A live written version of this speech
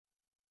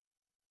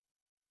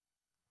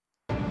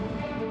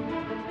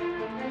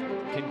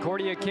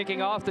Concordia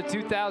kicking off the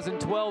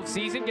 2012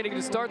 season, getting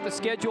to start the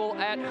schedule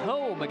at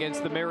home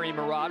against the Mary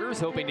Marauders,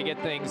 hoping to get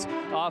things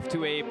off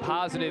to a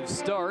positive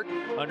start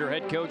under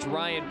head coach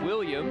Ryan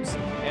Williams.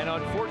 And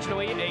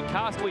unfortunately, a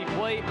costly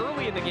play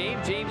early in the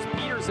game. James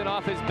Peterson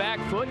off his back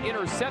foot,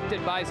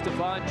 intercepted by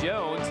Stephon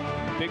Jones.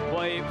 Big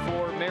play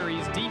for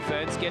Mary's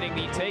defense, getting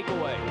the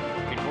takeaway.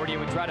 Concordia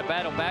would try to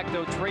battle back,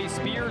 though. Trey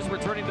Spears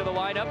returning to the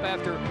lineup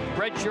after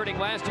redshirting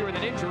last year with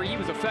an injury. He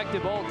was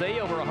effective all day,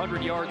 over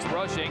 100 yards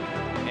rushing,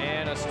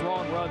 and a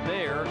strong run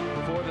there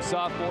for the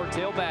sophomore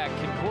tailback.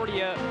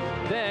 Concordia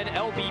then,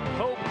 LB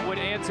Pope would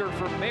answer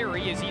for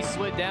Mary as he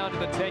slid down to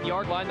the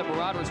 10-yard line. The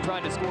Marauders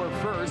trying to score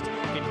first.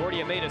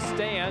 Concordia made a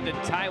stand,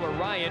 and Tyler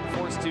Ryan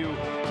forced to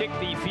kick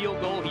the field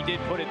goal. He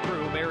did put it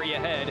through. Mary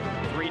ahead,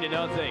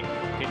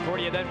 3-0.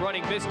 Concordia then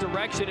running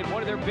misdirection, and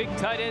one of their big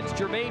tight ends,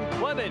 Jermaine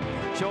Clement,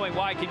 showing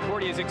why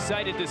Concordia is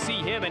excited to see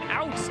him. An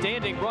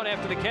outstanding run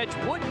after the catch,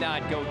 would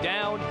not go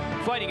down.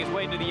 Fighting his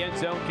way into the end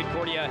zone,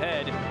 Concordia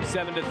ahead,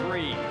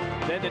 7-3.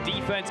 Then the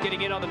defense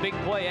getting in on the big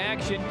play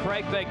action.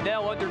 Craig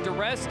Bagnell under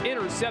duress,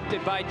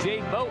 intercepted by Jay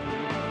Moten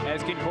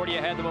as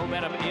Concordia had the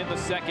momentum in the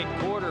second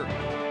quarter.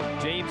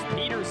 James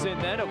Peterson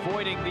then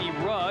avoiding the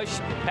rush.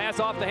 Pass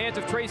off the hands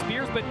of Trey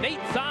Spears, but Nate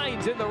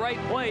Thines in the right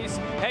place.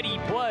 Heady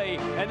play,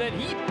 and then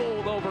he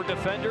bowled over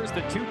defenders.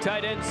 The two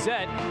tight end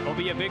set will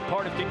be a big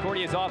part of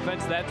Concordia's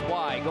offense. That's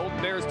why. Golden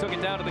Bears took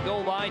it down to the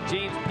goal line.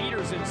 James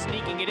Peterson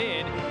sneaking it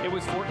in. It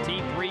was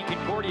 14-3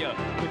 Concordia.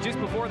 But just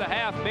before the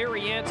half,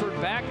 Mary answered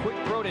back. Quick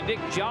throw to Nick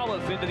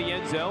Jolliffe into the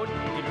end zone.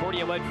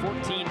 Concordia led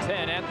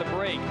 14-10 at the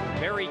break.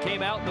 Mary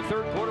came out in the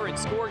third quarter and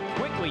scored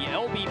quickly.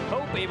 LB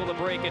Pope able to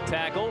break a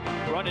tackle,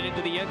 run it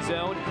into the end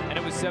zone, and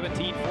it was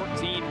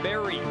 17-14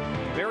 Mary.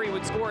 Mary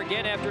would score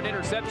again after an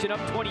interception,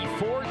 up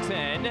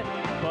 24-10,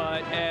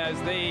 but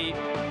as the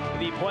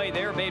play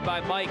there made by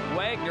Mike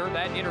Wagner,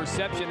 that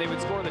interception, they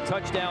would score the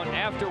touchdown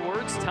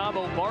afterwards. Tom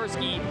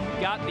Obarski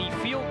got the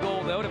field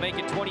goal, though, to make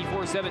it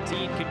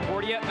 24-17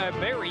 Concordia.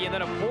 Mary, and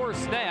then a poor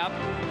snap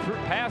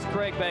past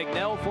Craig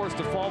Bagnell, forced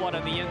to fall out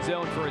of the end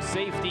zone for a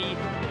safety,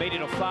 made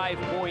it a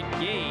 5-point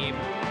game.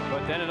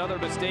 But then another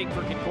mistake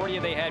for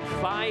Concordia. They had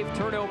 5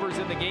 turnovers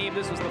in the game.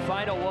 This was the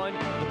final one.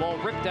 The ball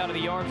ripped out of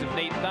the arms of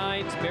Nate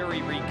Thines.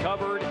 Mary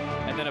recovered.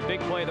 And then a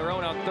big play of their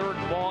own on third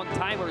and long.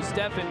 Tyler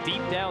Steffen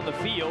deep down the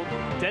field.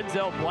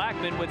 Denzel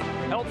Blackman with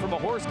help from a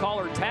horse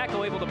collar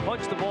tackle, able to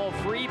punch the ball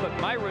free. But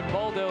Myron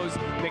Baldo's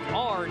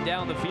McArn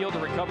down the field to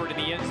recover to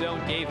the end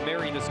zone, gave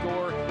Mary the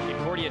score.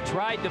 Concordia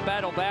tried to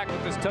battle back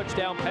with this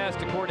touchdown pass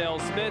to Cordell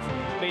Smith.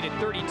 Made it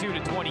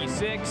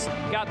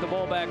 32-26. Got the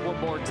ball back one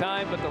more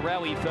time, but the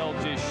rally fell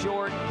just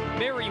short.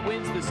 Mary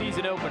wins the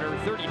season opener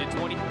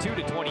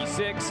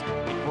 30-22-26.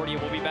 Concordia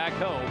will be back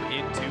home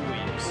in 2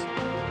 weeks.